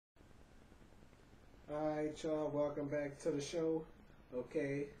Alright, y'all, welcome back to the show.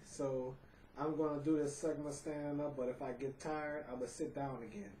 Okay, so I'm gonna do this segment standing up, but if I get tired, I'm gonna sit down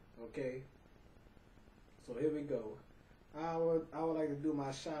again. Okay, so here we go. I would like to do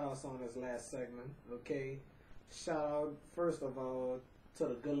my shout outs on this last segment. Okay, shout out first of all to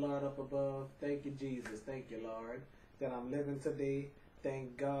the good Lord up above. Thank you, Jesus. Thank you, Lord, that I'm living today.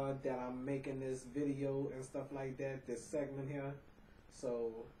 Thank God that I'm making this video and stuff like that. This segment here.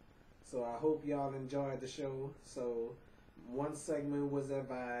 So I hope y'all enjoyed the show. So one segment was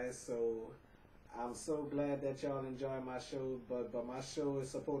advised. So I'm so glad that y'all enjoy my show. But my show is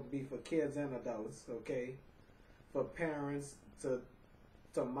supposed to be for kids and adults. Okay, for parents to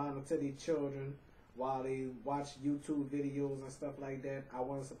monitor their children while they watch YouTube videos and stuff like that. I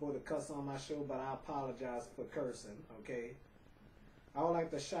wasn't supposed to cuss on my show, but I apologize for cursing. Okay, I would like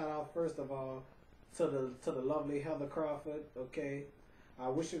to shout out first of all to the lovely Heather Crawford. Okay, I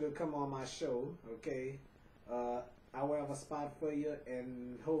wish you could come on my show. Okay, I will have a spot for you,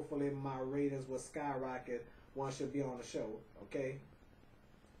 and hopefully my ratings will skyrocket once you be on the show. Okay,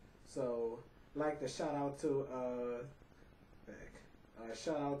 so like to shout out to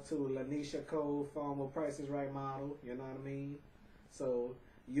shout out to Lanisha Cole, former Price is Right model. You know what I mean? So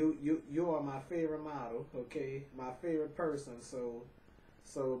you are my favorite model. Okay, my favorite person. So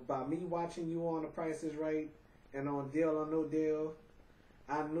by me watching you on The Price is Right and on Deal or No Deal,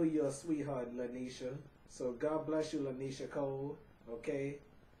 I knew you're a sweetheart, Lanisha. So God bless you, Lanisha Cole. Okay.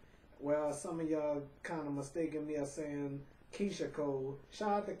 Well, some of y'all kind of mistaken me as saying Keisha Cole. Shout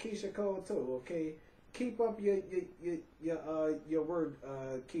out to Keisha Cole too. Okay. Keep up your work,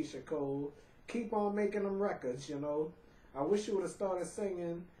 Keisha Cole. Keep on making them records. You know. I wish you would have started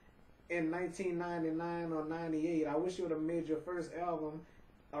singing in 1999 or 98. I wish you would have made your first album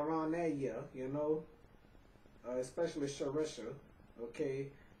around that year. You know. Especially Sharisha. Okay,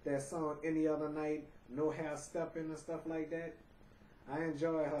 that song Any Other Night, No Half Stepping and stuff like that. I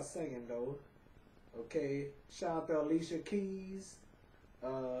enjoy her singing though. Okay, shout out to Alicia Keys,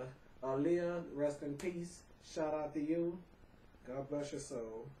 Aaliyah, rest in peace. Shout out to you. God bless your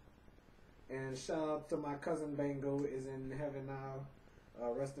soul. And shout out to my cousin Bango, is in heaven now.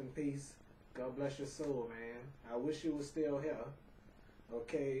 Rest in peace. God bless your soul, man. I wish you was still here.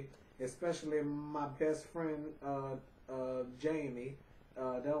 Okay, especially my best friend Jamie.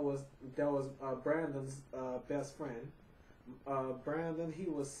 That was Brandon's best friend. Brandon, he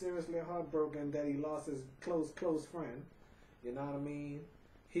was seriously heartbroken that he lost his close friend. You know what I mean?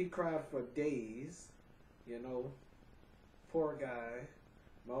 He cried for days. You know, poor guy,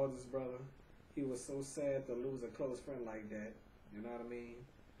 my oldest brother. He was so sad to lose a close friend like that. You know what I mean?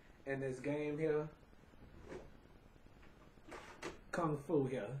 And this game here, Kung Fu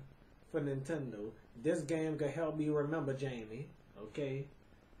here, for Nintendo. This game could help me remember Jamie, okay?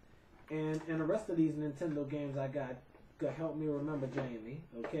 And the rest of these Nintendo games I got could help me remember Jamie,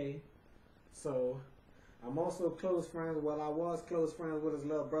 okay? So I'm also close friends. Well, I was close friends with his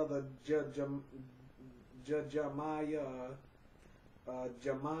little brother, Jeremiah,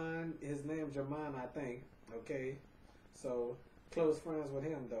 Jaman. His name Jaman, I think. Okay, so close friends with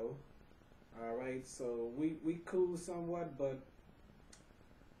him though. All right, so we cool somewhat, but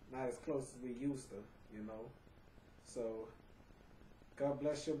not as close as we used to, you know. So God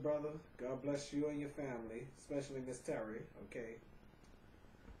bless your brother. God bless you and your family, especially Miss Terry. Okay.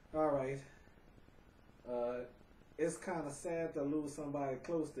 All right. It's kind of sad to lose somebody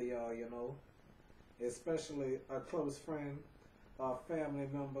close to y'all, you know, especially a close friend, or family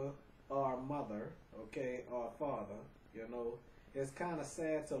member, or a mother, okay, or a father. You know, it's kind of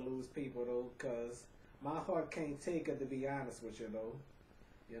sad to lose people though, cause my heart can't take it, to be honest with you though.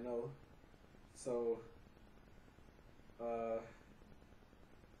 You know, so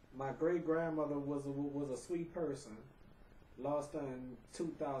my great grandmother was a sweet person. Lost her in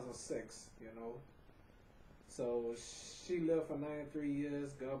 2006. You know, so she lived for 93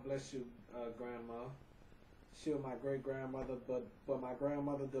 years. God bless you, grandma. She was my great grandmother, but my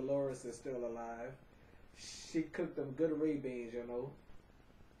grandmother Dolores is still alive. She cooked them good ray-beans, you know.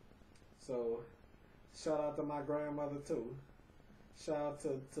 So shout out to my grandmother too. Shout out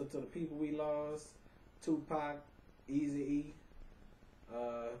to the people we lost, Tupac, Eazy-E,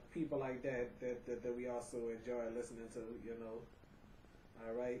 people like that we also enjoy listening to, you know.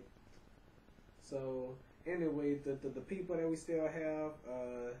 All right. So anyway, the people that we still have,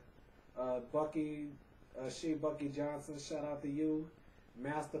 Bucky, Bucky Johnson, shout out to you.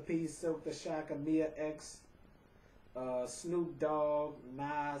 Masterpiece, Silk the Shocker, Mia X, Snoop Dogg,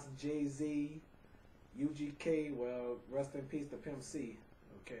 Nas, Jay-Z, UGK, well, rest in peace to Pimp C.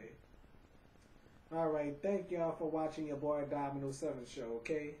 Okay. Alright, thank y'all for watching your boy Domino 7 show,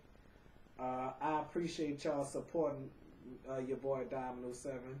 okay? I appreciate y'all supporting your boy Domino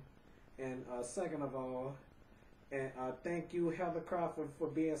 7. And second of all, and thank you, Heather Crawford, for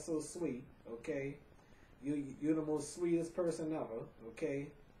being so sweet. Okay, you're the most sweetest person ever. Okay,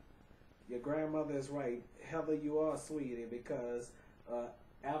 your grandmother is right. Heather, you are sweetie, because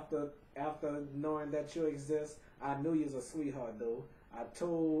after knowing that you exist, I knew you was a sweetheart though. I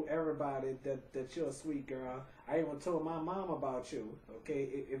told everybody that you're a sweet girl. I even told my mom about you.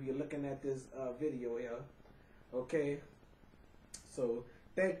 Okay, if you're looking at this video here. Okay, so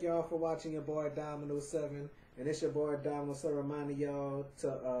thank y'all for watching your boy Domino 7. And it's your boy Domino 7 reminding y'all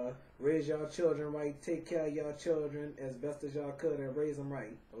to raise y'all children right. Take care of y'all children as best as y'all could and raise them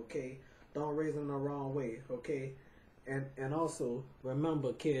right. Okay, don't raise them the wrong way. Okay, and also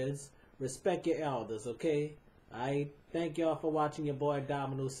remember, kids, respect your elders. Okay, alright. Thank y'all for watching your boy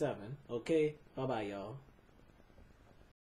Domino 7. Okay, bye bye, y'all.